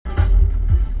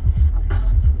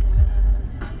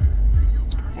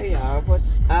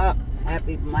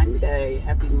Happy Monday.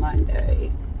 Happy Monday.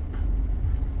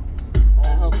 I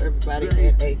hope everybody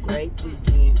had a great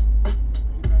weekend.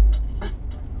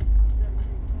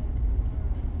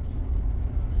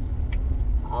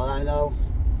 All I know,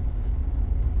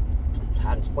 it's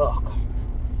hot as fuck.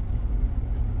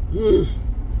 You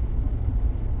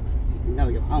know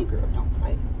your hunger don't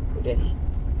play with that heat.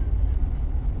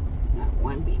 Not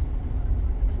one bit.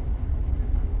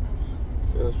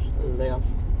 Just left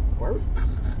work.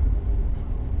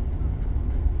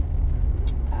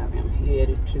 I am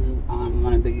headed to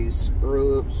one of these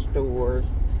scrub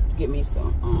stores to get me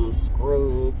some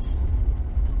scrubs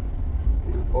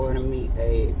and order me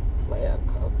a lab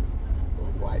coat or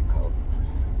white coat.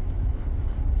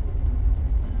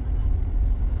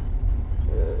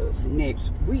 Because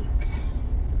next week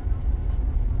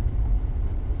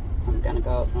I'm gonna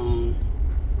go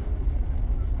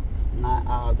not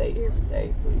all day every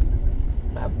day, but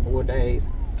about 4 days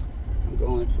I'm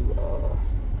going to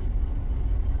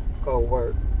go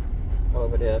work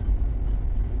over there,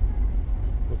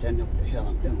 which I know what the hell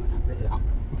I'm doing. I really don't.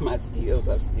 My skills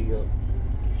are still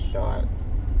sharp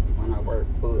when I work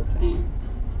full time.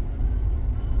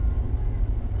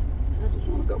 I just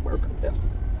want to go work up there.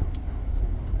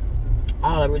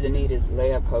 All I really need is a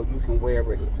lab coat. You can wear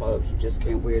regular clothes, you just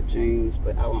can't wear jeans,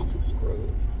 but I want some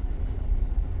scrubs.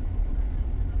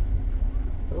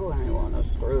 Oh, I ain't want no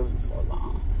scrubs in so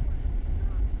long.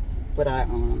 But I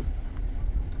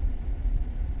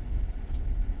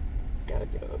gotta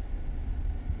get up.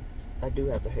 I do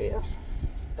have to have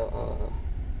the oh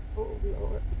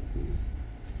Lord,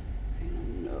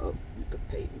 ain't enough you could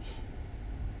pay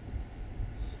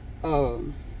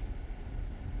me.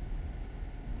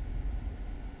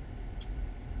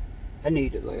 I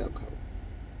need a lab coat,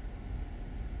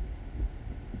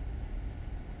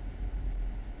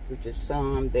 which is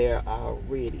some there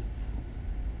already.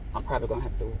 I'm probably gonna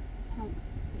have to,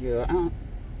 yeah,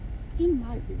 it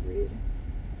might be ready.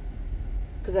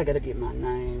 Cause I gotta get my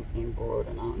name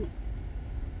embroidered on it.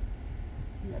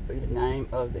 That'll be the name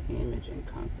of the imaging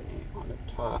company on the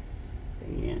top.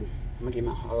 Then I'm gonna get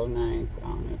my whole name put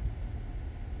on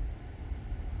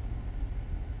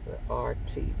it. The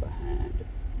RT behind it.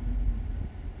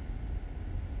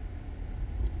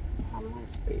 I might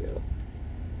spell.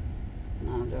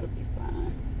 No, that'll be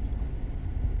fine.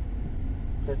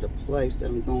 That's the place that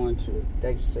I'm going to.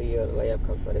 They sell the lab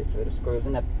coats where they sell the scrubs.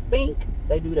 And I think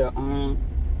they do their own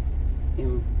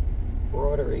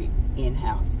embroidery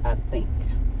in-house, I think.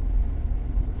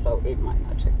 So it might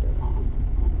not take that long.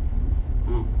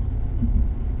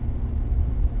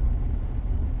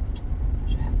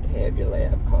 But you have to have your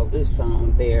lab coat. There's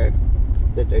some there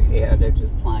that they have, they're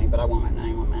just plain, but I want my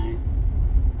name on mine.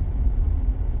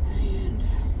 And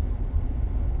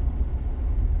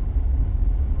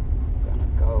I'm gonna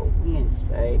go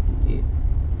Wednesday and get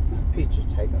my picture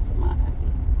taken for my ID.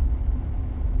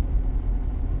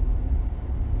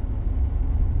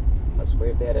 Must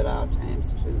wear that at all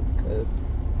times too, because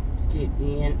to get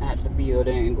in at the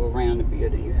building and go around the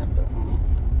building, you have to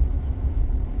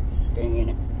scan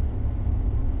it.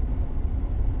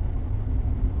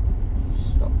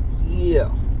 So yeah.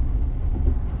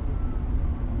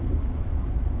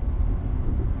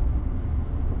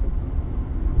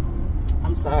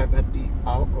 I'm sorry about the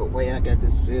awkward way I got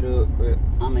this set up, but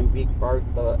I'm in Big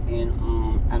Bertha and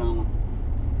I don't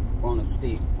want to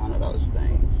stick one of those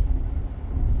things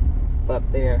up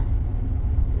there.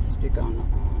 Just stick on the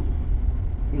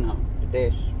you know, the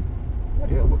dash,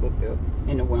 whatever, up there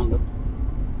in the window.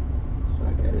 So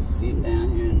I got it sitting down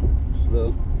here in this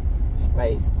little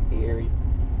space area.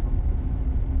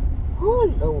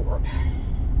 Oh Lord.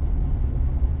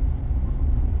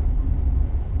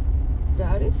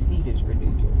 God, this heat is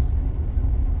ridiculous.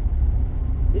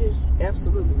 It is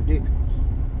absolutely ridiculous.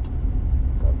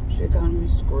 Go check on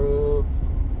these scrubs.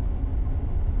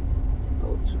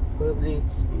 Go to Publix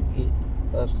and get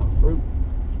us some fruit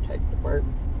to take to work.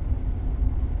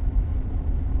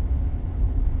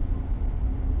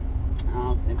 I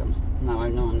don't think no, I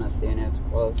know I'm not staying there too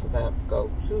close because I have to go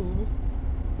to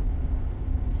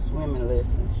swimming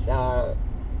lessons. Y'all,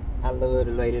 I love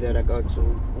the lady that I go to,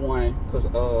 one, because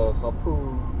her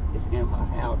pool is in her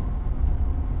house.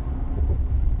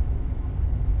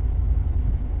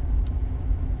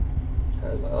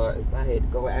 Because if I had to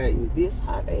go out in this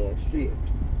hot ass shit,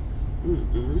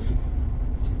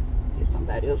 get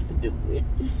somebody else to do it.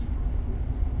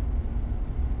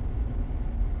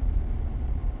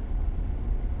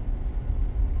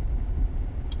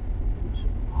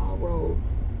 Tomorrow,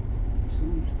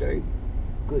 Tuesday,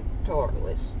 good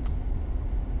tartless.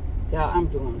 Y'all, I'm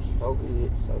doing so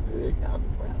good, so good. Y'all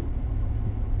be proud of me.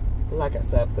 like I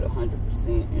said, I put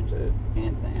 100% into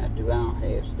anything I do. I don't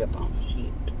have stuff on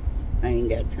shit. I ain't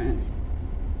got time.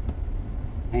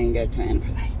 I ain't got time to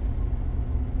play.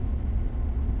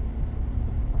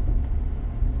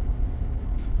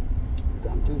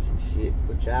 Gonna do some shit,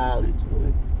 put y'all into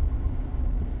it.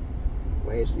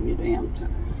 Wasting your damn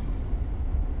time.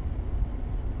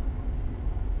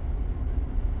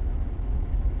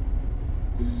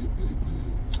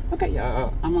 Okay,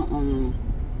 y'all. I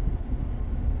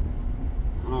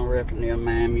don't reckon they'll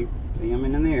mind me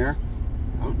filming in there.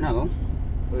 I don't know.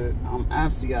 But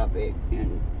I'll see y'all back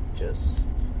in just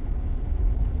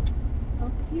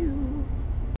a few.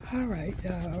 Alright,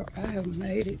 y'all. I have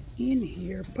made it in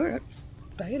here, but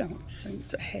they don't seem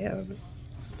to have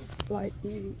like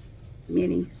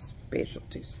many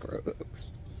specialty scrubs.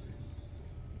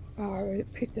 I already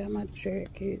picked out my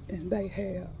jacket, and they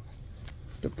have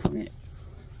the print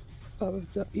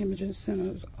of the Imaging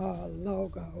Center's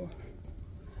logo.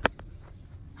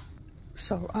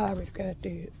 So I already got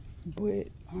that, but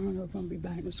I don't know if I'm gonna be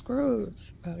buying the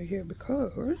scrubs out of here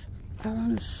because I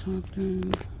wanted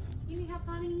something. You need help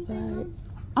finding Like, anything?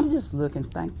 I'm just looking,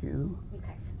 thank you.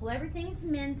 Okay. Well, everything's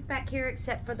men's back here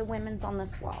except for the women's on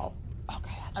this wall.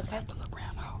 Okay, I just have to look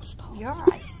around the whole store. You're all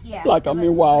right. Yeah. Like I'm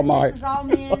in Walmart. This is all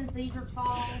men's. These are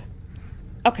talls.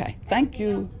 Okay, thank Everything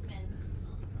you. else is men's.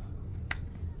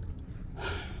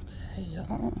 Hey,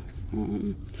 y'all.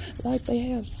 Like they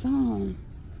have some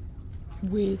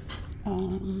with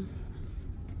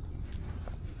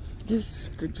this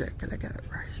the jacket I got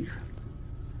right here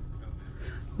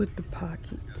with the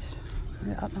pocket.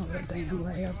 Yeah, I know what a damn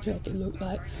layout jacket look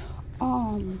like.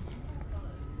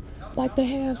 Like they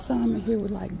have some in here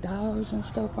with like dolls and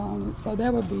stuff on it, so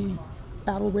that would be,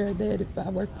 I would wear that if I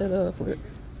worked that up with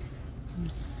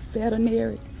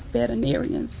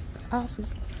veterinarian's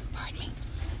office. Pardon me.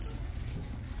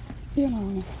 You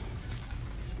know.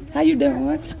 How you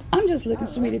doing? I'm just looking,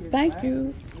 sweetie. Thank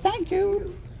you. Thank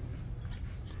you.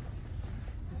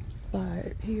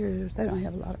 Like here, they don't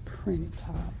have a lot of printed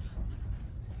tops.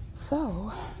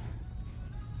 So,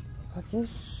 I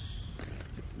guess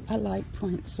I like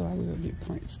print, so I will get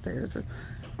prints. There's a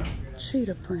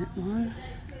cheetah print one.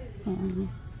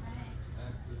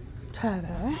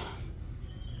 Tie-dye.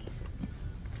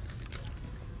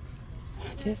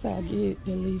 I guess I'll get at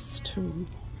least 2.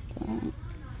 I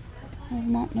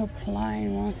don't want no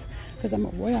plain ones because I'm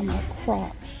gonna wear my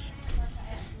Crocs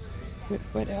with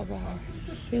whatever.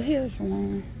 See, here's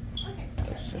one.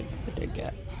 Let's see what they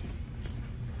got.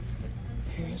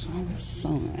 Here's one with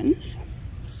suns,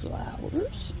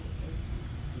 flowers.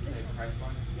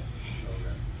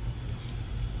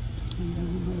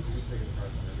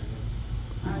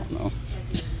 I don't know.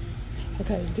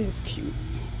 Okay, this is cute.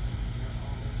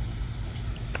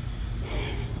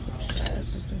 What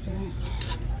size is that?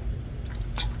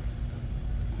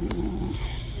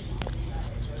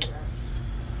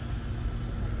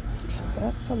 So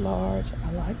that's a large.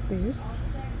 I like this.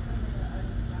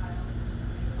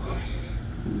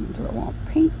 Do I want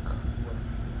pink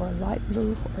or light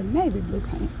blue or navy blue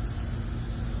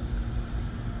pants?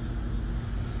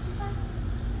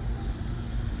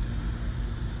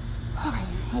 Okay,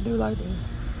 I do like this.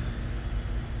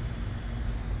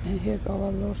 And here go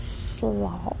a little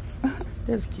sloth.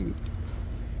 That's cute.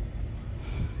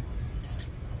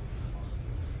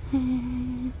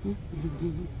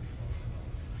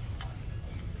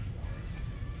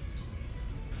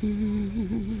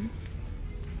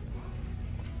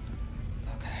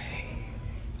 Okay.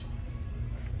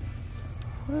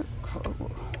 What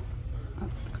color? I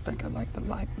think I like the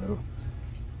light blue.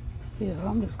 Yeah,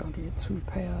 I'm just gonna get 2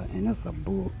 pair, and it's a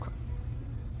book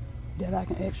that I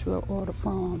can actually order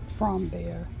from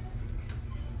there.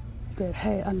 That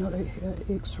had, I know they had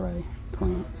X-ray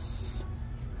prints.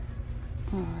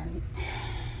 Alright.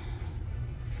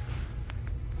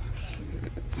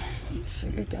 Let's see,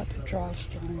 it got the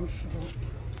drawstring, so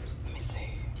let me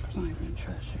see, because I ain't gonna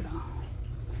try shit on.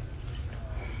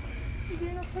 You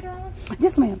gonna put on?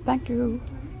 Yes, ma'am, thank you.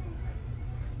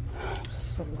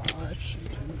 Just a large shit.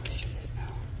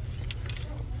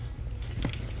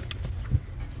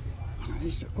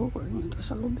 Oh,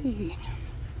 that's a little big.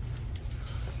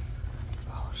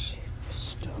 Oh shit, it's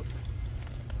stuck.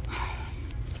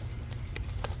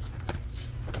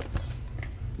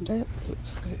 That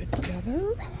looks good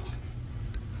together.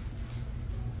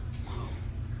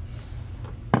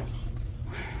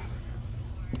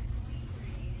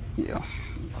 Yeah,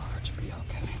 large be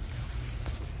okay.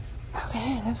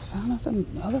 Okay, let's find us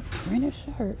another printed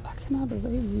shirt. I cannot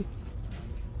believe they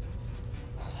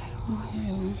don't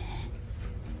have.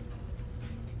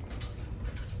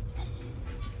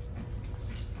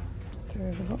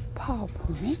 There's a little paw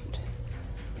print.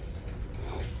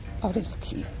 Oh, that's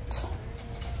cute.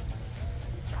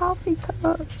 Coffee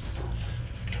cups.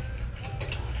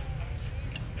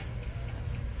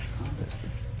 Oh, that's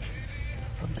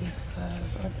a big size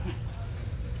right now.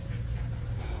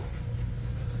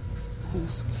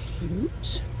 That's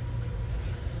cute.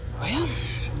 Well,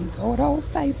 we go with Old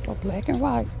Faithful, black and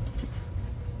white.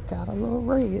 Got a little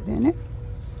red in it.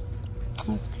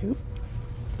 That's cute.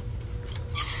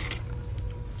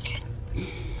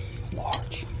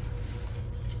 Large.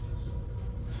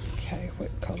 Okay, what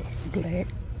color? Black.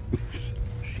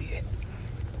 Shit.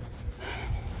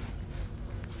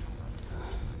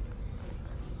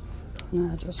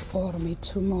 Now I just ordered me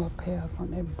 2 more pair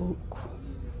from that book.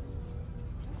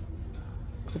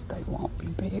 But they won't be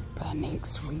back by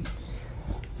next week.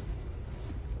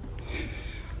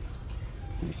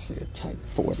 It should take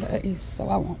 4 days, so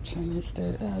I won't change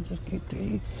that. I'll just get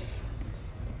these.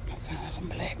 Find some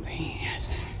black pants.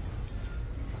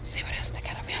 See what else they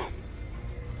got of them.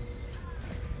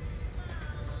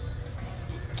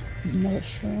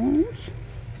 Mushrooms.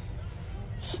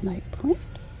 Snake print.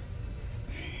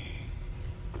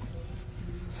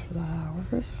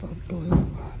 Flowers for blue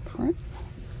print.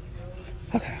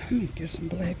 Okay, let me get some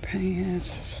black pants.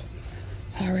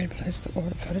 I already placed the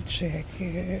order for the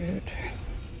jacket.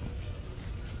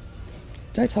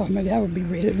 They told me that would be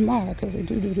ready tomorrow because they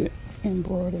do the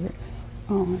embroidery.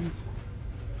 Okay,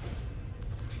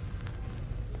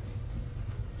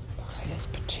 that's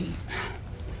petite.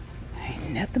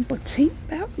 Ain't nothing petite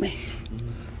about me.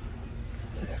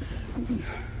 Let's see.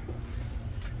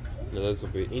 No, those will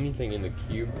be anything in the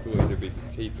cubes will either be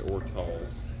petites or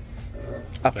talls.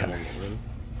 Okay.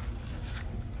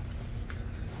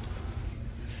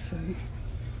 Let's see.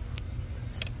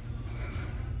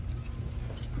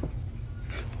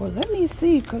 Well, let me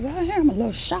see, because I am a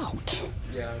little short.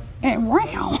 Yeah. And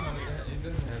round. It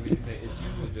doesn't have anything. It's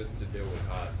usually just to deal with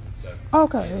height and stuff.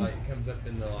 Okay. It like comes up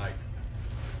in the like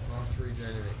cross region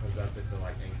and it comes up into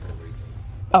like ankle region.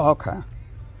 Oh, okay.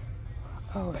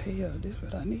 Oh, hell, this is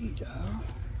what I need, y'all.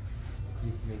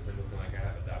 Keeps me from looking like I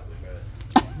have a doctor bed.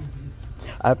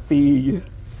 I feel you.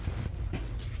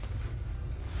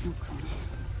 Okay.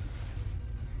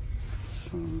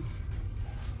 So,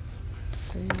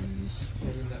 these.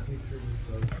 Taking that picture with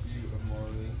those few of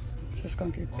Marley. Just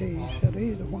gonna get these. So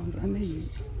these are the ones I need.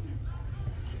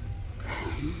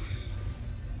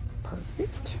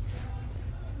 Perfect.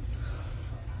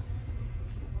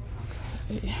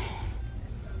 Okay.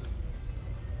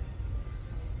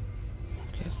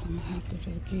 Guess I'm gonna have to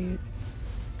just get.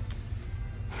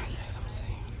 Let me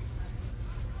see.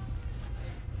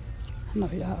 I know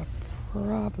y'all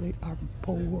probably are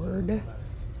bored.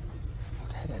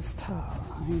 Okay, that's tall.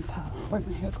 I ain't tall. Wait a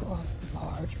minute, here go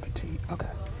large, petite.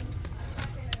 Okay.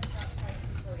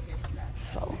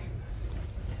 So.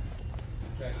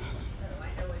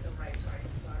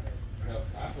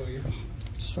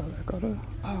 So I go to,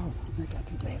 oh, I got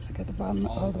the glasses at the bottom, the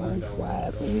other one's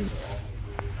wide leaf.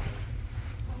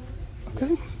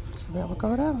 Okay, so there we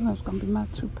go. That one, that's gonna be my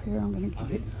 2 pair. I'm gonna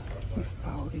get me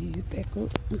fold these back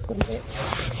up and put them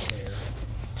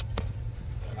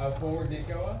back. Forward, did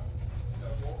go up?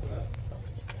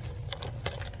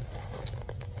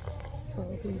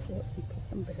 Fold these up and put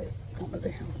them back on the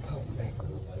down, fold them back up.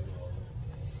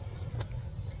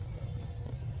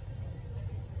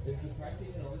 Is the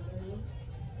practice on there?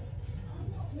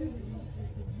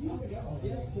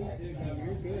 Yes, please do.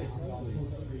 You're good. Totally.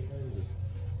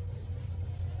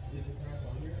 Is the press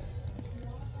on here?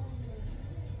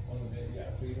 On the bed, yeah.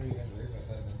 So you don't even have to worry about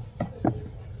that then.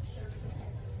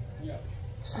 Yeah.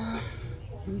 So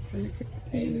I'm gonna get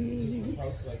these,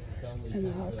 and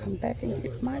I'll come back and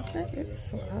get my jacket.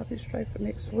 So I'll be straight for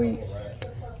next week.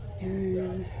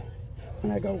 And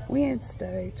when I go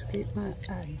Wednesday to get my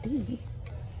ID,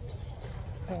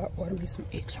 order me some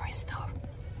X-ray stuff.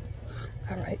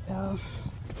 All right, y'all.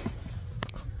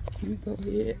 Let me go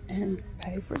ahead and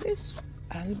pay for this.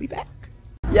 I'll be back.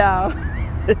 Y'all.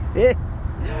 I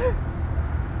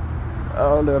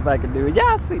don't know if I can do it.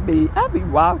 Y'all see me. I be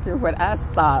walking when I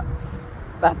stop.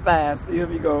 My 5 still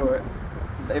be going.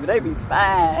 Baby, they be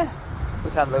 5.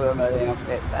 Which I love my damn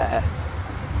fat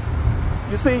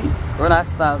 5. You see, when I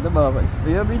stop, the mother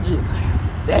still be jiggling.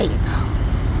 There you go.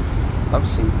 Oh,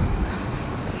 shit.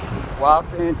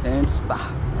 Walking and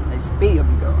stop. And they still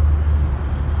be going.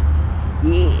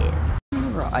 Yes.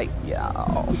 Right,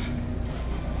 y'all.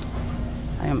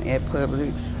 I am at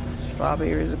Publix.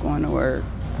 Strawberries are going to work.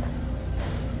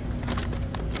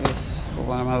 This for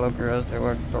one of my little girls that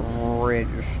work at the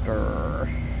register.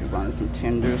 She wanted some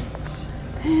tenders.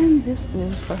 And this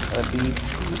is for hubby.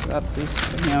 I got this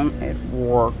for him at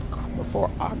work before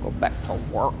I go back to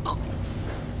work.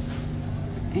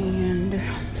 And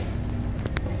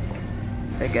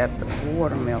they got the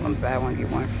watermelon, buy one get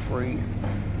one free.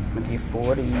 I'm gonna get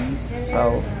 4 of these.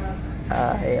 So I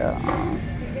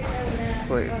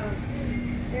put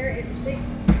There is 6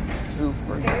 2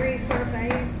 free. berry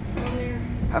parfaits on there.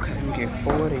 Okay, I'm gonna get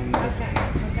 4 of these. Okay.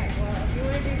 Well, if you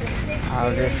want to do the 6 Oh,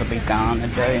 this will be gone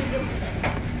today.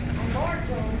 on large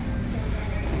ones,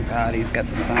 Thank God he's got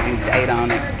the same date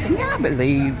on it. Can y'all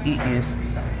believe it is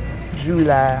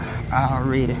July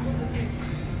already?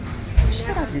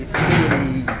 Should I get 2 of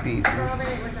these people?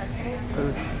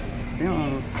 Cause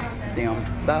them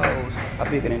those are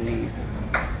bigger than these.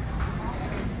 I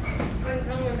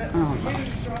don't know.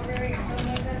 strawberry or something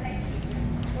like that.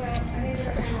 Well, I need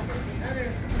to other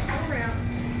all around.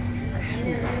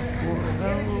 For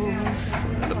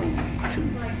those, 2.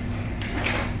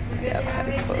 Yeah,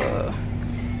 patty for,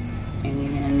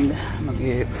 and I'm gonna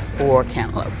get 4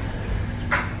 cantaloupes.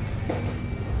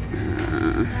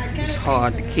 It's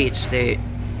hard to catch that.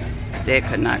 That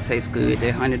could not taste good.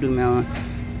 That honeydew melon,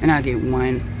 and I get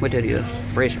 1. What that is?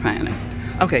 Fresh pineapple.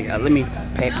 Okay, y'all. Let me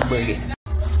pack the boogie.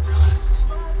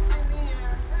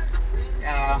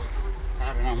 Y'all,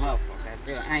 I don't know,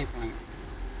 motherfucker. I ain't playing.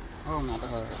 Oh my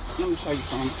God. Let me show you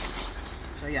something.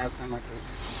 Show y'all something like this.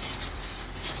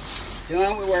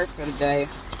 Doing with work for the day.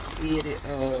 Did it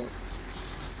to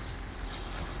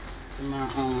my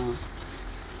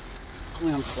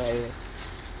swim class.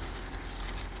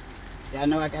 Y'all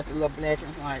know I got the little black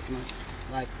and white ones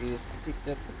like this. I picked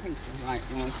up the pink and white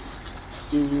ones.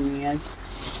 And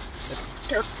the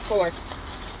turquoise.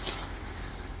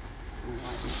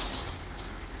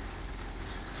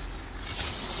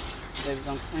 They was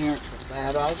on clearance for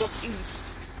 $5 a piece.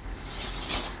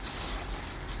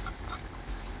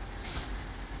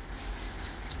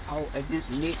 Oh, and this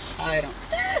next item.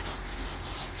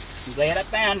 I'm glad I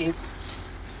found this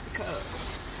because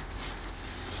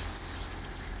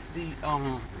the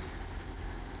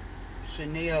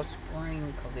Chanel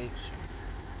Spring collection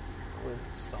was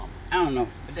something. I don't know,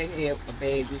 but they had a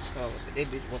bag this color, but they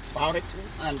bitch was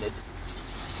 $4,200.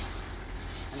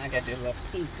 And I got this little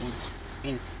pink one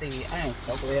instead. I am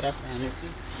so glad I found this.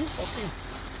 This so cute.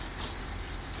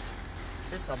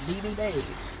 It's a BB bag.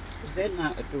 They're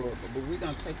not adorable, but we're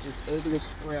gonna take this ugly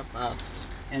strap off.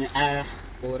 And I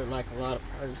ordered like a lot of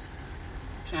purse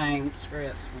chain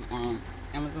straps from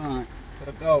Amazon. Put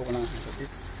a gold one on here, but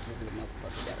this little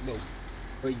motherfucker gotta go.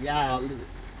 But y'all look.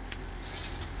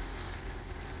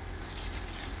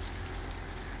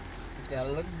 Got a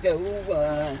little gold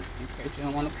one in case you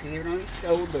don't want to carry it on your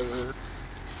shoulder.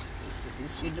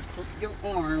 This shit to cook your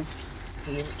arm,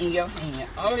 carry it in your hand.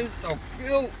 Oh, it's so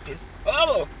cute. It's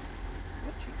color.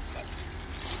 What you say?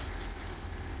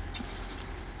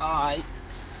 Alright.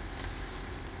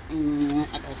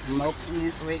 I got some more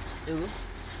pins ricks too.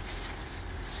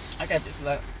 I got this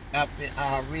little outfit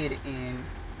already in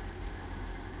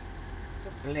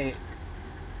the black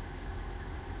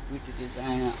with the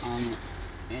design on it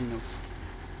and the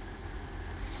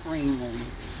cream on the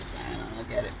design on it. I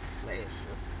got it last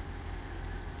year.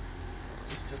 So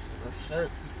it's just a little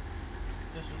shirt.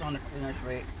 This was on the clearance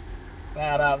rate.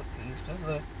 $5 piece. Just a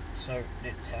little shirt,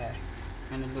 that tie,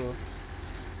 and a little, I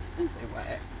think they're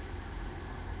white.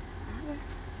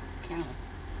 Kind of.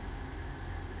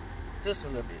 Just a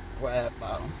little bit wide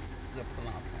bottom. Little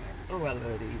pull-on pants. Oh, I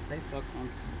love these. They so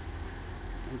comfy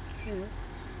and cute.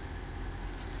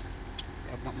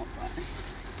 Got one more button.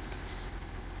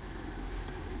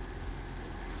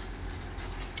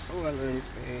 Oh, I love this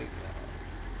bag.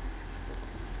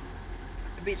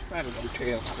 The bitch probably gonna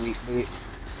trail quick, but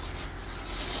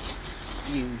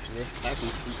usually I can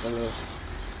keep a little.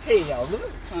 Hey y'all, look at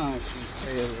the time she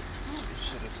trailed it. I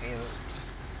should have trailed it.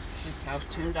 She cost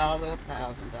 $10 or $1,000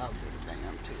 with a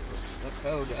damn tail. Let's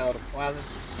hold all the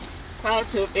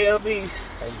quality of LV.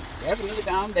 They definitely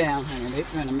gone down, honey. They're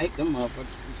trying to make them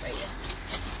motherfuckers too bad.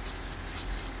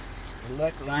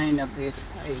 Luckily I ain't up there to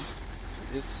pay.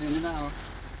 Just send it off.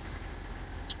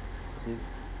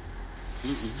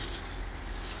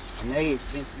 And they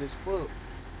expensive as fuck.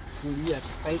 You have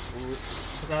to pay for it.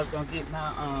 Cause I was gonna get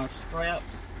my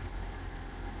straps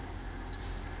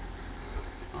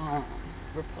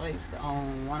replaced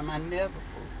on one of my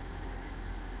Neverfuls.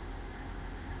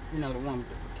 You know, the one with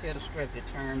the kettle strap that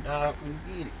turned off when you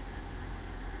get it.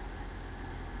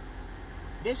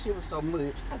 This shit was so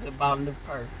much, I just bought a new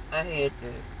purse. I had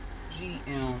the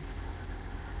GM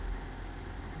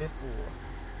before,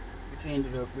 which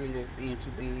ended up really being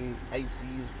too big. I used to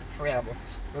use it for travel,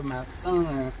 but my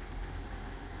son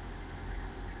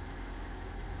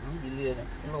He lived in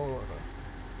Florida.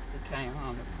 He came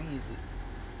home to visit.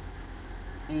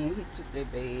 And he took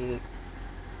that bag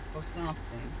for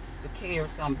something, to carry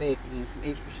something back in, some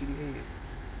extra shit he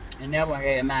had. And that one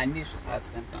had my initials hot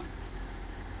stamped on.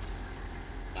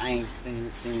 I ain't seen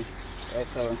it since. I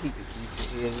told him he could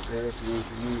keep it.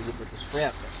 Everything use it with the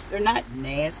straps. They're not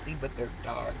nasty, but they're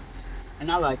dark.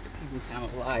 And I like to keep them kind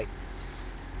of light.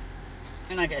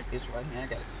 And I got this right here. I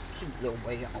got a cute little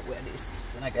way I'm gonna wear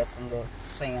this. And I got some little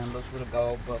sandals with a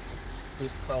gold buckle.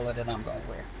 This color that I'm gonna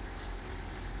wear.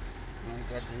 And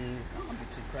I got these. I'm gonna be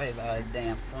too crazy about that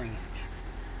damn fringe.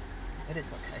 But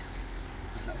it's okay.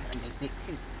 I know how to make it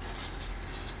cute.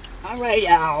 Alright,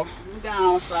 y'all. I'm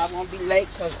gone so I won't be late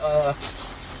because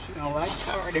she don't like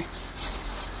tardy. It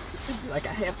should be like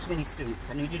I have 20 students.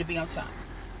 I need you to be on time.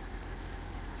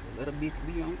 So a little bit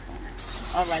to be on time.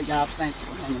 Alright, y'all. Thanks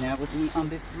for hanging out with me on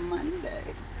this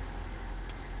Monday.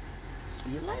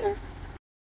 See you later.